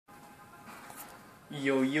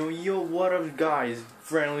Yo, yo, yo, what up, guys?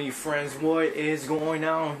 Friendly friends, what is going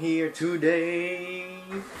on here today?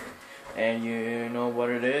 And you know what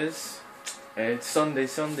it is? It's Sunday,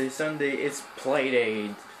 it's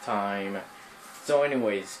Playdate time. So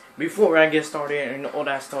anyways, before I get started and all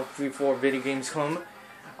that stuff before video games come,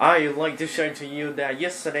 I'd like to share to you that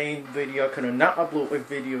yesterday video, I could not upload a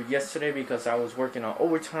video yesterday because I was working on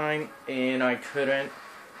overtime and I couldn't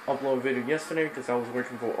upload a video yesterday because I was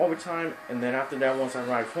working for overtime. And then after that, once I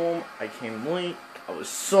arrived home, I came late. I was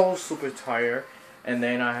so super tired, and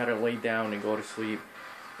then I had to lay down and go to sleep.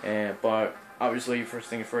 But obviously, first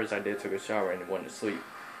thing first, I did took a shower and went to sleep.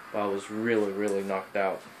 But I was really knocked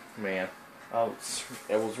out, man.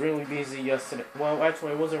 It was really busy yesterday. Well,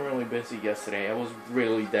 actually, it wasn't really busy yesterday. I was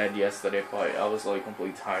really dead yesterday, but I was like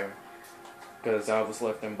completely tired because I was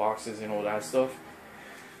left in boxes and all that stuff.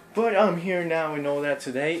 But I'm here now and all that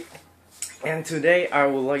today. And today I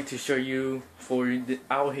would like to show you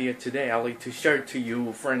out here today. I'd like to share to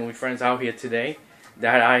you, friendly friends out here today,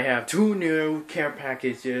 that I have 2 new care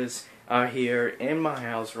packages out here in my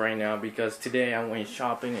house right now because today I went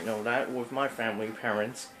shopping and all that with my family,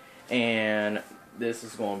 parents, and this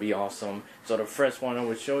is going to be awesome. So the first one I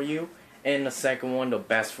will show you, and the second one, the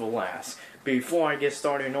best for last. Before I get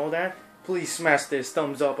started and all that, please smash this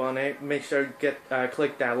thumbs up on it. Make sure you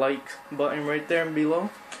click that like button right there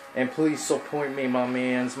below. And please support me, my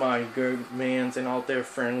good mans, and all their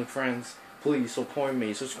friendly friends. Please support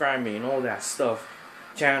me, subscribe me, and all that stuff.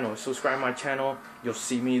 Subscribe my channel. You'll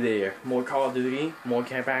see me there. More Call of Duty, more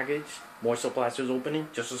care package, more supplies opening.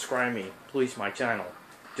 Just subscribe me, please, my channel.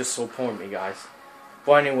 Just support me, guys.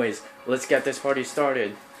 But anyways, let's get this party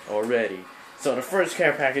started already. So the first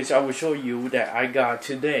care package I will show you that I got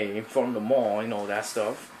today from the mall and all that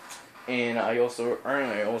stuff. And I also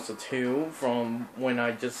earned it too from when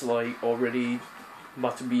I just like already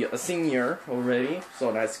about to be a senior already.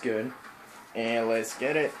 So that's good. And let's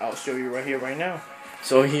get it. I'll show you right here right now.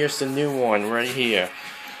 So here's the new one right here.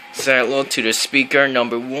 Say hello to the speaker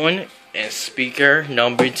number 1 and speaker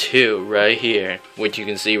number 2 right here. Which you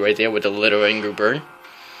can see right there with the little Angry Bird.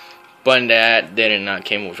 But that did not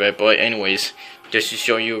came with it. But anyways, just to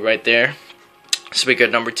show you right there, speaker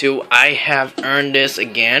number 2. I have earned this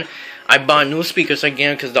again. I bought new speakers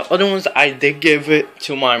again because the other ones I did give it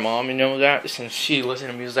to my mom. You know that since she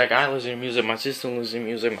listens to music, I listen to music. My sister listens to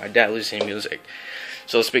music. My dad listens to music.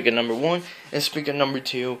 So speaker number 1 and speaker number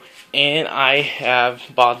 2, and I have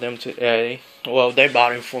bought them today. Well, they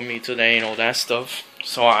bought it for me today and all that stuff.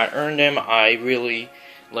 So I earned them. I really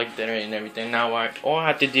like that and everything. Now all I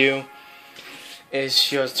have to do is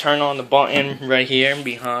just turn on the button right here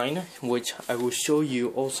behind, which I will show you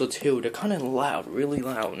also too. They're kind of loud, really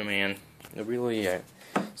loud, man. They're really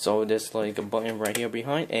so there's like a button right here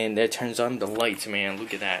behind, and that turns on the lights, man.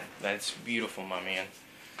 Look at that. That's beautiful, my man.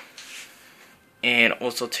 And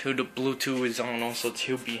also too, the Bluetooth is on also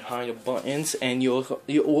too behind the buttons, and you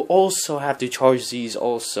will also have to charge these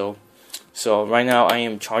also. So right now I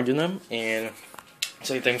am charging them, and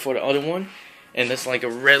same thing for the other one. And there's like a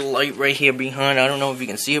red light right here behind. I don't know if you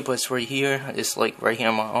can see it, but it's right here. It's like right here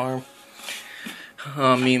on my arm.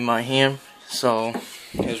 My hand. So,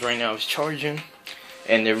 because right now it's charging.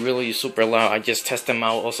 And they're really super loud. I just test them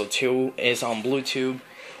out also too. It's on Bluetooth.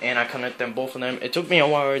 And I connect them, both of them. It took me a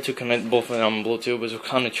while to connect both of them on Bluetooth. It was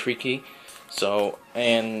kind of tricky. So,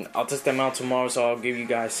 and I'll test them out tomorrow. So I'll give you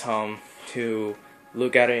guys to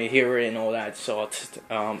look at it, hear it, and all that. So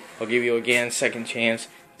I'll give you again second chance.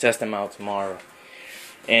 Test them out tomorrow.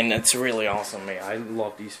 And it's really awesome, man. I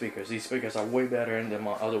love these speakers. These speakers are way better than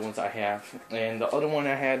my other ones I have. And the other one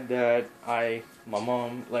I had that my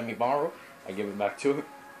mom let me borrow, I give it back to her.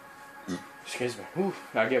 Excuse me. Whew.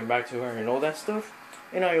 I give it back to her and all that stuff.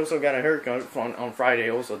 And I also got a haircut on Friday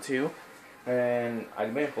also too. And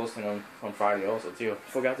I've been posting on Friday also too.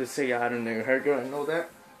 Forgot to say I had a new haircut and all that.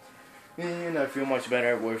 And I feel much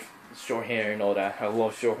better with short hair and all that. I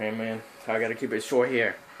love short hair, man. I gotta keep it short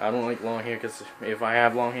hair. I don't like long hair because if I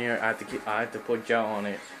have long hair, I have to put gel on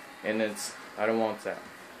it, and I don't want that.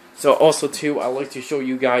 So also too, I like to show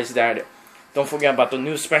you guys that don't forget about the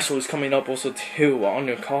new specials coming up also too on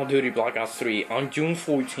the Call of Duty Black Ops 3 on June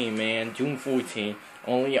 14, man. June 14,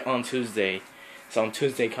 only on Tuesday. It's on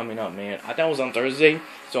Tuesday coming up, man. I thought it was on Thursday,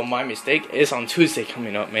 so my mistake. It's on Tuesday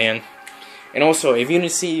coming up, man. And also, if you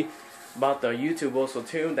didn't see about the YouTube also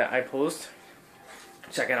too that I post,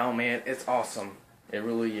 check it out, man. It's awesome. It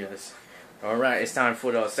really is. Alright, it's time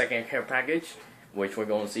for the second care package, which we're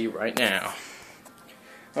going to see right now.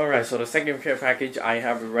 Alright, so the second care package, I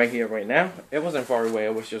have it right here right now. It wasn't far away,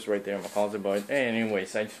 it was just right there in my closet, but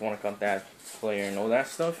anyways, I just want to cut that player and all that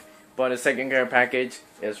stuff. But the second care package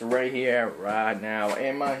is right here, right now,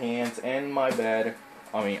 in my hands, in my bed.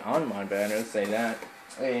 I mean, on my bed, let's say that.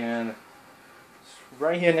 And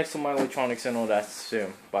right here next to my electronics and all that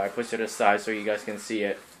too. But I push it aside so you guys can see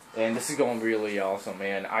it. And this is going really awesome,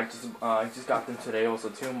 man. I just got them today also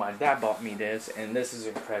too. My dad bought me this, and this is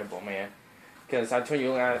incredible, man. Because I told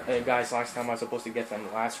you guys last time I was supposed to get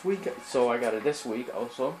them last week, so I got it this week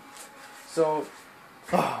also. So,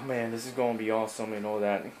 oh man, this is going to be awesome and all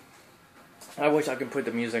that. I wish I could put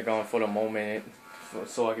the music on for the moment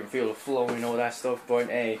so I can feel the flow and all that stuff. But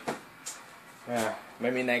hey, yeah,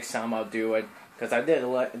 maybe next time I'll do it. Because I did it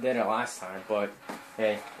last time. But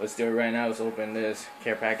hey, let's do it right now. Let's open this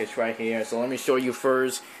care package right here. So let me show you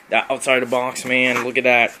first that outside the box, man. Look at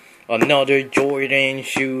that. Another Jordan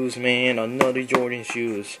shoes, man. Another Jordan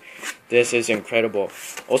shoes. This is incredible.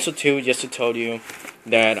 Also, too, just to tell you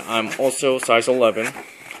that I'm also size 11.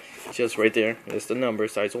 Just right there. It's the number,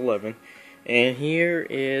 size 11. And here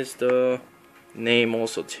is the name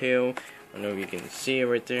also, too. I don't know if you can see it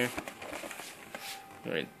right there.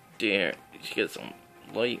 Right there. You get some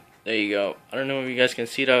light. There you go. I don't know if you guys can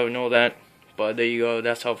see that or know that. But there you go.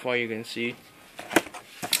 That's how far you can see.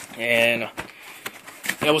 And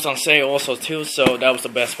it was on sale also too, so that was the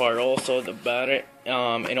best part also about it.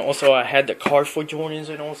 And also I had the card for Jordans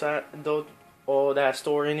and all that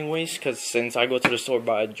store anyways, because since I go to the store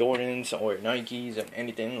buy Jordans or Nikes and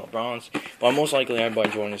anything, LeBrons, but most likely I buy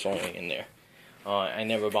Jordans only in there. I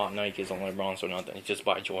never bought Nikes or LeBrons or nothing, I just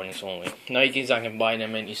buy Jordans only. Nikes I can buy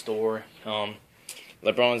them in any store.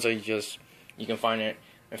 LeBrons you can find it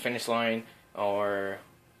at Finish Line or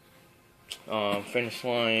Finish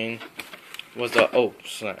Line. What's the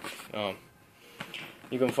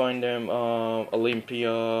you can find them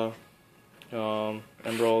Olympia,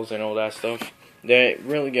 Emeralds and all that stuff. They're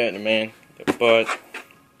really good, man. But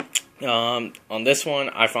on this one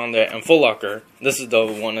I found it in Foot Locker. This is the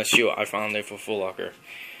one that shoe I found it for Foot Locker.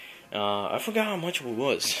 I forgot how much it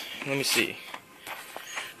was. Let me see.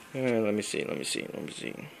 Let me see.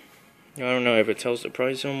 I don't know if it tells the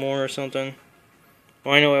price no more or something.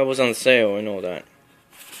 Well, I know it was on sale, I know that.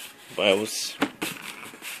 But it was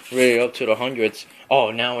really up to the hundreds.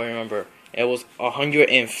 Oh, now I remember. It was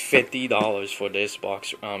 $150 for this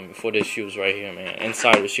box, for this shoes right here, man.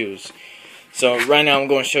 Inside the shoes. So right now I'm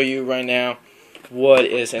going to show you right now what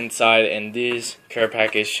is inside in this care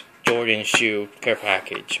package, Jordan shoe care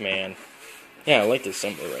package, man. Yeah, I like this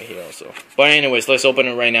symbol right here also. But anyways, let's open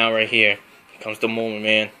it right now, right here. Here comes the moment,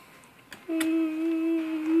 man.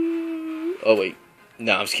 Oh wait,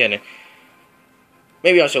 no, I'm just kidding.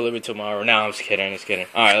 Maybe I should leave it tomorrow. No, I'm just kidding.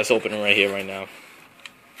 Alright, let's open it right here, right now.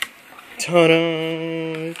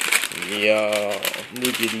 Ta-da! Yo,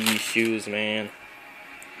 look at these shoes, man.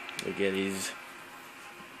 Look at these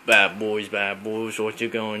bad boys. What you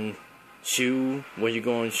going shoe? What you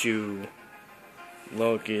going shoe?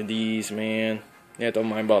 Look at these, man. Yeah, don't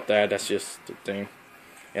mind about that. That's just the thing.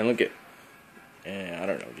 And look at, I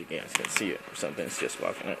don't know if you guys can see it or something. It's just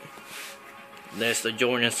blocking it. There's the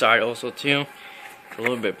Jordan side also too. A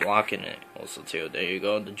little bit blocking it also too. There you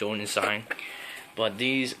go, the Jordan sign. But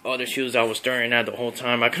these other shoes I was staring at the whole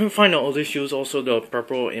time, I couldn't find the other shoes also, the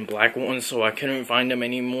purple and black ones, so I couldn't find them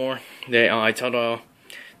anymore. I told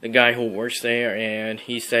the guy who works there, and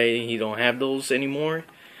he said he don't have those anymore.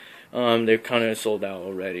 They're kind of sold out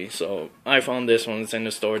already. So I found this one. It's in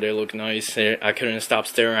the store. They look nice. I couldn't stop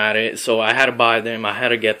staring at it, so I had to buy them. I had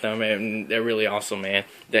to get them, and they're really awesome, man.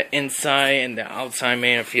 The inside and the outside,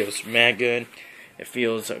 man, it feels mad good. It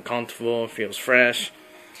feels comfortable. It feels fresh.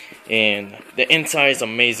 And the inside is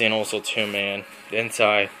amazing also too, man. The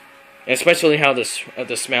inside, especially how the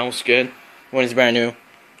smells good when it's brand new.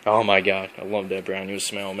 Oh my god, I love that brand new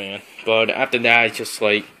smell, man. But after that, it's just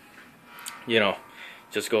like, you know,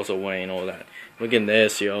 just goes away and all that. Look at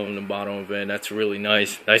this, yo, on the bottom of it. That's really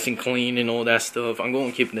nice and clean and all that stuff. I'm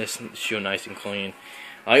going to keep this shoe nice and clean.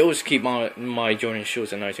 I always keep my Jordan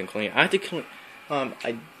shoes nice and clean. I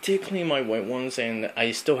did clean my white ones, and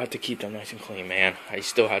I still have to keep them nice and clean, man. I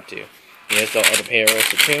still have to. Here's the other pair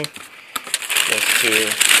also too. There's two.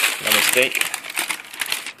 No mistake.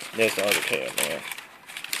 There's the other pair, man.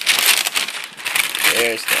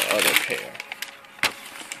 There's the other pair.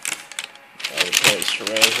 The other pair is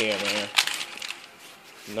right here, man.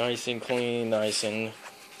 Nice and clean, nice and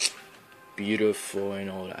beautiful, and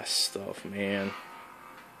all that stuff, man.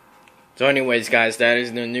 So anyways, guys, that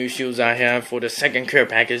is the new shoes I have for the second care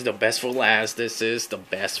package, the best for last. This is the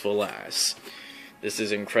best for last. This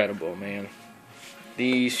is incredible, man.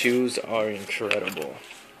 These shoes are incredible.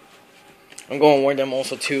 I'm going to wear them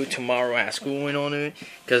also too tomorrow at school and on it,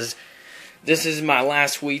 because This is my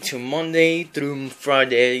last week to Monday through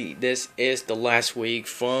Friday. This is the last week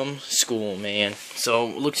from school, man. So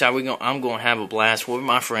looks like I'm gonna have a blast with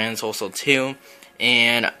my friends also too.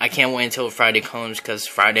 And I can't wait until Friday comes because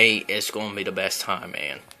Friday is gonna be the best time,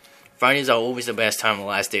 man. Fridays are always the best time, the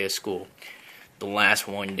last day of school. The last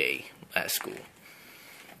one day at school.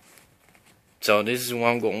 So this is what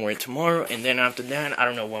I'm going to wear tomorrow, and then after that, I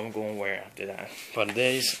don't know what I'm going to wear after that. But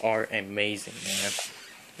these are amazing, man.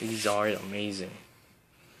 These are amazing.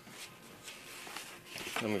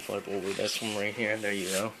 Let me flip over this one right here. There you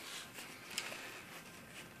go.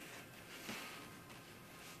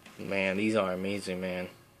 Man, these are amazing, man.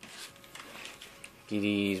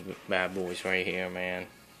 These bad boys right here, man.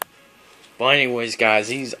 But anyways, guys,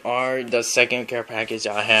 these are the second care package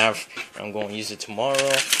I have. I'm going to use it tomorrow.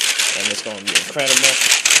 And it's going to be incredible.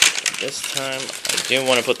 This time, I didn't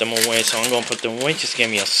want to put them away, so I'm going to put them away. Just give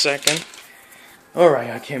me a second. Alright,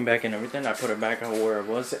 I came back and everything. I put it back where it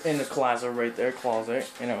was. In the closet right there,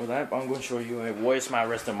 and all that. I'm going to show you where's my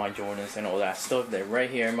rest of my Jordans and all that stuff. They're right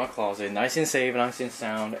here in my closet. Nice and safe, nice and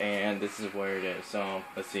sound. And this is where it is. So,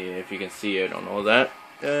 let's see if you can see it on all that.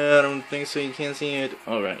 I don't think so. You can't see it.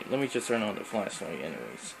 Alright, let me just turn on the flashlight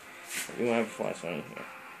anyways. You have a flashlight here.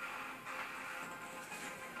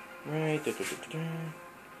 Right, where's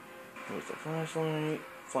the flashlight?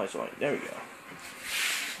 Flashlight, there we go.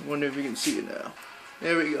 Wonder if you can see it now.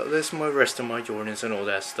 There we go, that's my rest of my Jordans and all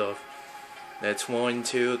that stuff. That's 1,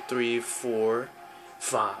 2, 3, 4,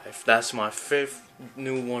 5. That's my 5th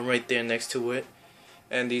new one right there next to it.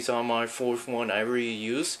 And these are my 4th one I really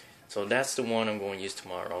use. So that's the one I'm going to use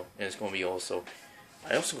tomorrow. And it's going to be also...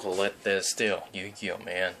 I also collect this still. Yu-Gi-Oh,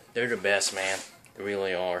 man. They're the best, man. They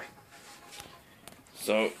really are.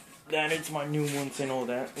 So... that is my new ones and all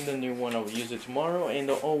that. And the new one I will use it tomorrow. And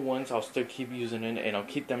the old ones I'll still keep using it. And I'll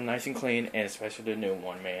keep them nice and clean. And especially the new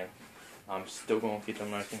one, man. I'm still going to keep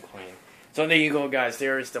them nice and clean. So there you go, guys.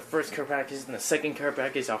 There is the first care package and the second care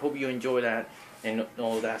package. I hope you enjoy that. And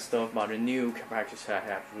all that stuff about the new care package I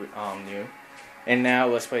have new. And now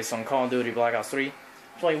let's play some Call of Duty Black Ops 3.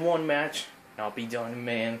 Play one match. And I'll be done,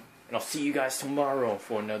 man. And I'll see you guys tomorrow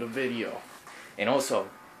for another video. And also,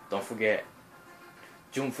 don't forget.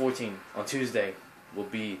 June 14th, on Tuesday, will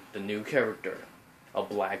be the new character of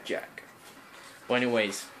Blackjack. But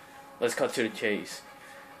anyways, let's cut to the chase.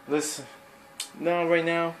 Right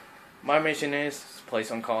now, my mission is to play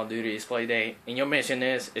some Call of Duty display day. And your mission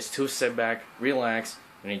is to sit back, relax,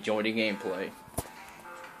 and enjoy the gameplay.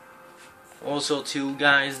 Also, too,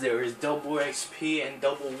 guys, there is double XP and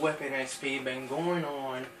double weapon XP been going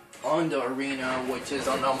on the arena, which is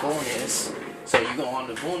on the bonus. So you go on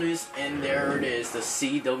the bonus, and there it is, the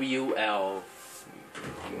CWL.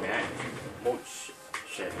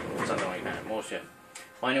 Shit, something like that. Bullshit.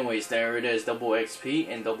 Well, anyways, there it is, double XP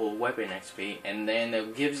and double weapon XP, and then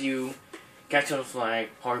it gives you Capture the Flag,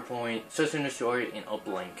 Hardpoint, Search and Destroy, and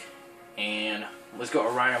Uplink. And let's go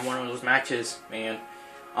around in one of those matches, man.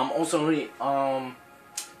 I'm also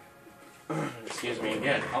excuse me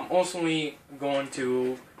again. I'm also going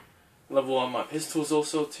to level up my pistols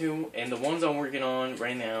also too, and the ones I'm working on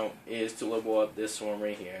right now is to level up this one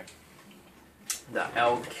right here, the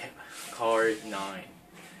L-Card 9.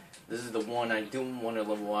 This is the one I do want to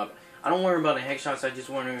level up. I don't worry about the headshots. I just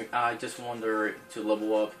wonder to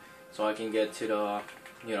level up so I can get to the,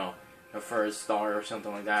 the first star or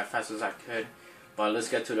something like that as fast as I could. But let's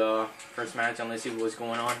get to the first match and let's see what's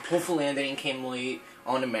going on. Hopefully I didn't came late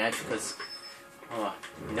on the match because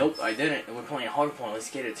nope, I didn't. We're playing Hardpoint.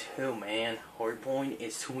 Let's get it too, man. Hardpoint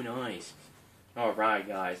is too nice. Alright,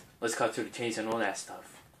 guys. Let's cut to the chase and all that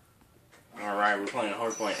stuff. Alright, we're playing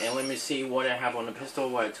Hardpoint. And let me see what I have on the pistol.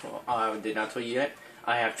 What I did not tell you yet.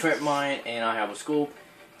 I have Trip Mine, and I have a Scope,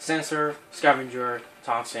 Sensor, Scavenger,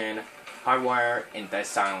 Toxin, Hardwire, and Dead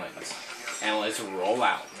Silence. And let's roll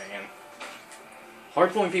out, man.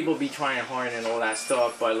 Hardpoint people be trying hard and all that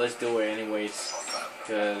stuff, but let's do it anyways.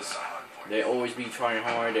 Because... they always be trying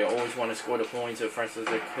hard, they always want to score the points as fast as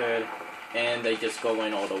they could, and they just go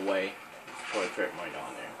in all the way. Put a Trip Mine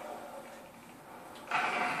on there.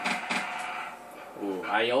 Ooh,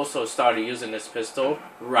 I also started using this pistol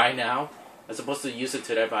right now. I was supposed to use it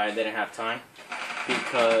today, but I didn't have time.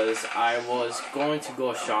 Because I was going to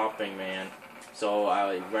go shopping, man. So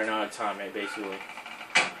I ran out of time, basically.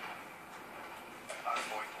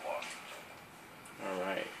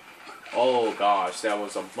 Alright. Oh gosh, that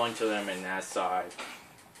was a bunch of them in that side.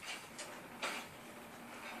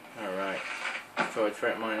 Alright. Throw a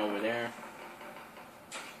Trip Mine over there.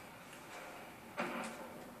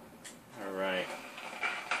 Alright.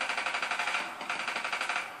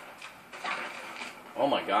 Oh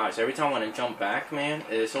my gosh, every time when I jump back, man,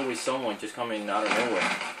 there's always someone just coming out of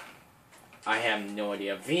nowhere. I have no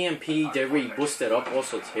idea. VMP, they really boosted up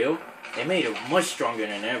also too. They made it much stronger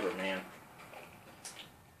than ever, man.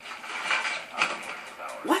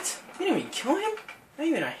 What? You didn't even kill him? Not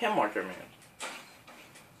even a hit marker, man.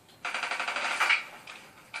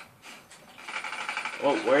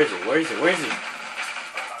 Oh, where is it? Where is it? Where is he?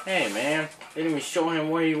 Hey, man. They didn't even show him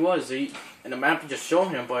where he was. And the map just showed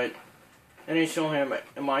him, but they didn't show him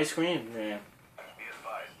in my screen, man.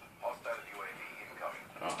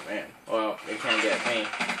 Oh, man. Well, they can't get me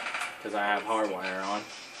because I have hardwire on.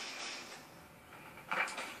 I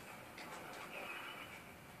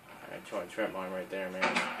tried to trap mine right there, man.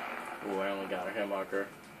 Ooh, I only got a hit marker.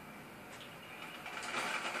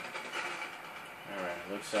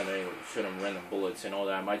 Alright, looks like they should have random bullets and all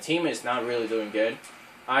that. My team is not really doing good.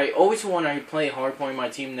 I always, when I play hardpoint, my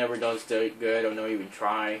team never does good or don't even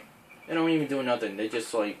try. They don't even do nothing. They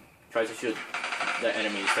just, like, try to shoot the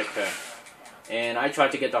enemies like that. And I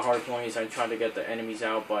tried to get the hard points, I tried to get the enemies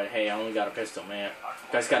out, but hey, I only got a pistol, man.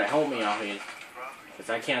 You guys gotta help me out here. Because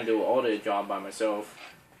I can't do all the job by myself.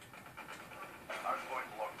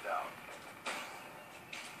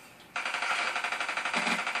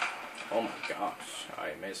 Oh my gosh,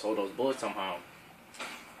 I missed all those bullets somehow.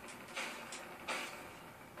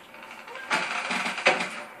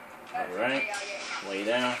 Alright, lay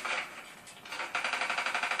down.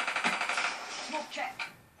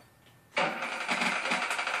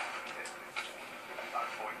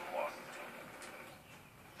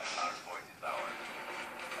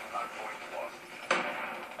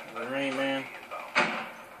 Alright, man.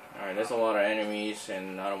 Alright, there's a lot of enemies,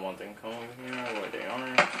 and I don't want them coming here where they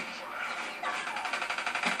are.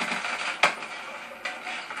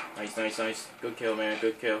 Nice, nice, nice. Good kill, man.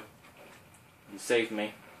 Good kill. You saved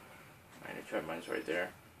me. Alright, the trap mine's right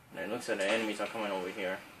there. And it looks like the enemies are coming over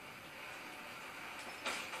here.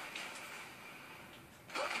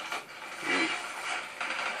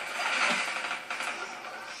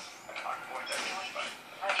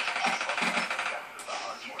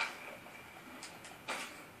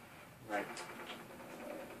 Right.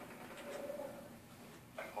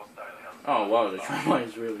 Oh wow, the trap mine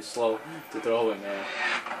is really slow to throw it, man.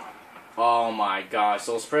 Oh my gosh,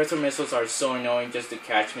 those predator missiles are so annoying just to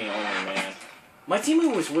catch me only, man. My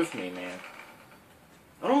teammate was with me, man.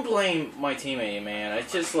 I don't blame my teammate, man.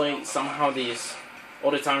 It's just like somehow these,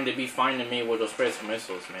 all the time they be finding me with those predator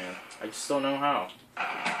missiles, man. I just don't know how.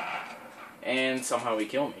 And somehow he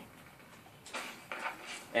killed me.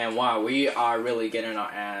 And wow, we are really getting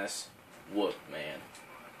our ass whooped, man.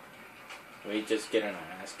 We just getting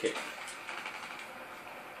our ass kicked.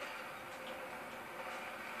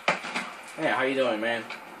 Hey, how you doing, man?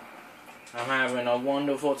 I'm having a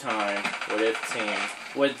wonderful time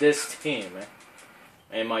with this team, man.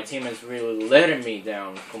 And my team is really letting me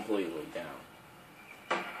down, completely down.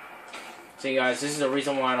 See, guys, this is the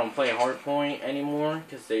reason why I don't play hardpoint anymore,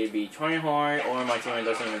 because they be trying hard, or my team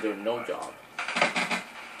doesn't even do no job.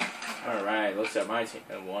 Alright, looks like my team,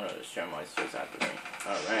 and one of the strand mites just after me.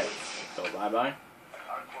 Alright, so bye-bye.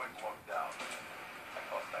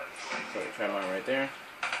 So, try mine right there.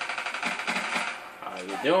 How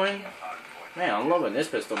you doing? Man, I'm loving this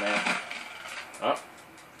pistol, man. Oh.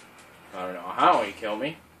 I don't know how he killed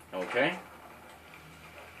me. Okay.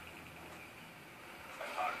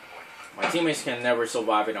 My teammates can never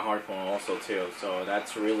survive in a hardpoint also, too. So,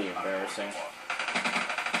 that's really embarrassing.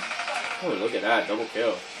 Oh, look at that. Double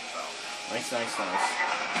kill. Nice, nice, nice.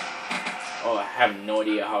 Oh, I have no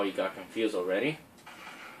idea how he got confused already.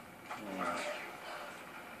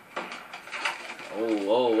 Oh,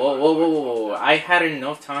 whoa, whoa, whoa, whoa, whoa. I had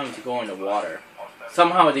enough time to go in the water.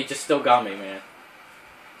 Somehow they just still got me, man.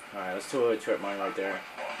 Alright, let's do a trip mine right there.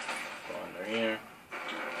 Go under here.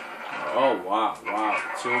 Oh, wow, wow.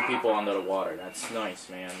 2 people under the water. That's nice,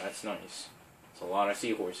 man. That's nice. There's a lot of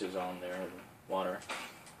seahorses on there in the water.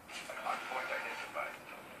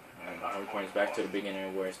 And my hard point's back to the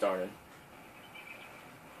beginning where it started.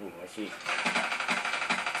 Ooh, I see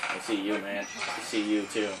you, man. I see you,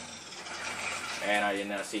 too. And I did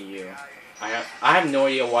not see you. I have no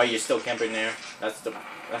idea why you're still camping there. That's the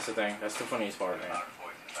thing. That's the funniest part, man.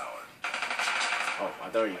 Oh, I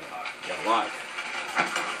thought you're alive.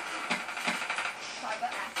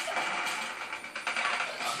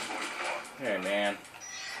 Hey, man.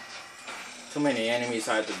 Too many enemies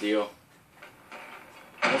I had to deal.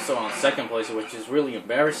 Also on second place, which is really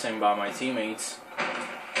embarrassing by my teammates.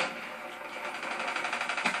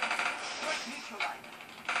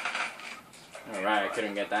 Alright, I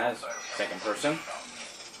couldn't get that second person.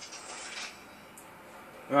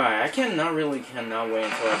 Right, I cannot wait until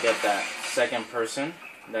I get that second person.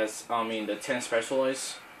 That's, the 10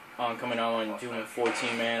 specialists coming out on June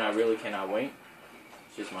 14, man. I really cannot wait.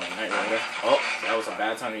 Use my Annihilator. Oh, that was a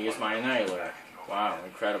bad time to use my Annihilator. Wow,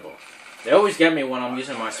 incredible. They always get me when I'm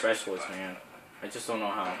using my specialist, man. I just don't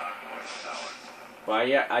know how. But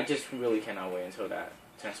yeah, I just really cannot wait until that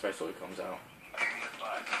 10 specialist comes out.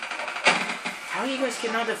 How you guys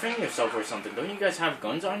cannot defend yourself or something? Don't you guys have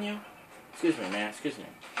guns on you? Excuse me, man. Excuse me.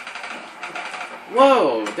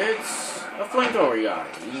 Whoa, that's a flamethrower guy.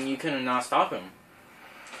 You cannot stop him.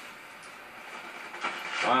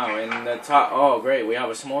 Wow, and the top. Oh, great. We have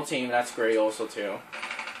a small team. That's great, also too.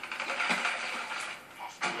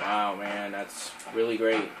 Wow, man, that's really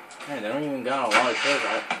great. Man, they don't even got a lot of kills.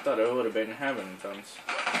 I thought it would have been having tons.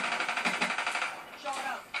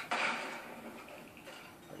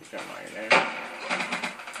 Just got mine there.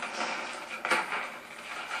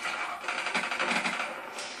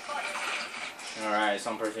 Alright,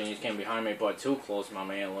 some person just came behind me, but too close, my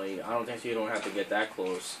man. Like, I don't think so. You don't have to get that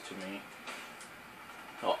close to me.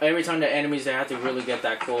 Oh, every time the enemies, they have to really get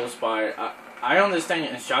that close, but I understand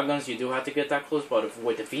in shotguns you do have to get that close, but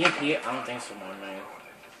with the VMP, I don't think so, man.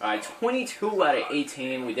 Alright, 22 out of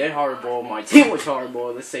 18. We did horrible. My team was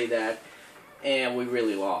horrible, let's say that. And we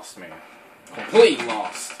really lost, man. Completely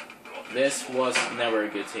lost. This was never a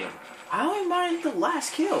good team. I don't mind the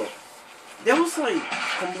last kill. There was like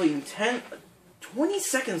completely 20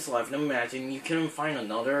 seconds left. Imagine you couldn't find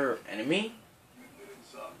another enemy.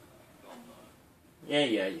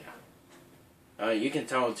 Yeah. You can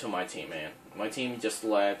tell it to my team, man. My team just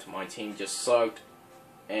left. My team just sucked.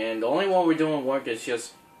 And the only one we're doing work is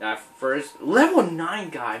just that first level 9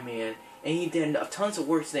 guy, man. And he did tons of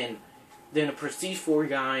work than a Prestige 4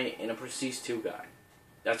 guy and a Prestige 2 guy.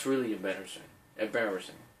 That's really embarrassing.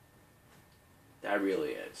 That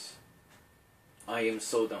really is. I am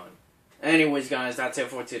so done. Anyways, guys, that's it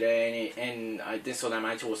for today. And I think so that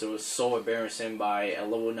match was so embarrassing. By a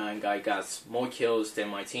level 9 guy got more kills than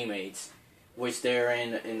my teammates, which they're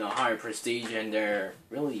in a higher prestige and they're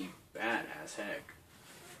really bad as heck.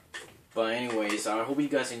 But anyways, I hope you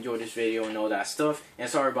guys enjoyed this video and all that stuff. And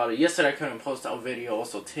sorry about it. Yesterday I couldn't post a video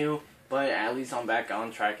also too. But at least I'm back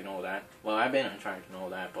on track and all that. Well, I've been on track and all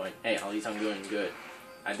that. But hey, at least I'm doing good.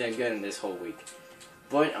 I did good in this whole week.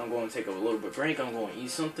 But I'm going to take a little bit break. I'm going to eat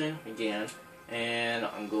something again. And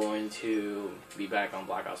I'm going to be back on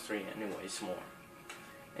Black Ops 3 anyways more.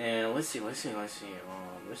 And let's see. Let's see what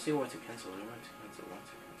to cancel.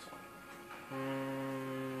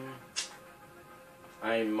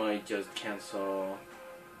 I might just cancel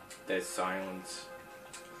Dead Silence.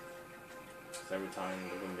 Every time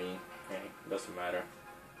look at me. Hey, doesn't matter.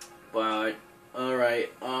 But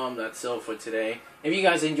alright, that's all for today. If you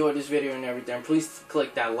guys enjoyed this video and everything, please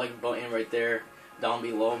click that like button right there down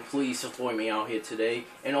below. Please support me out here today.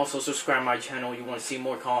 And also subscribe my channel. You want to see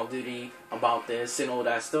more Call of Duty about this and all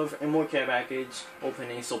that stuff. And more care package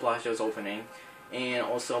opening, supply shows opening. And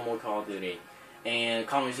also more Call of Duty. And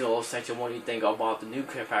comment below section what do you think about the new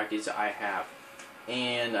care package I have.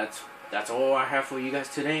 And that's all I have for you guys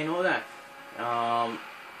today and all that.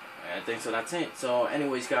 I think so that's it. So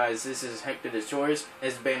anyways, guys, this is Hector Destroyers.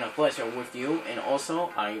 It's been a pleasure with you, and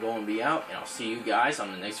also I'm going to be out, and I'll see you guys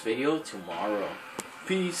on the next video tomorrow.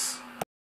 Peace.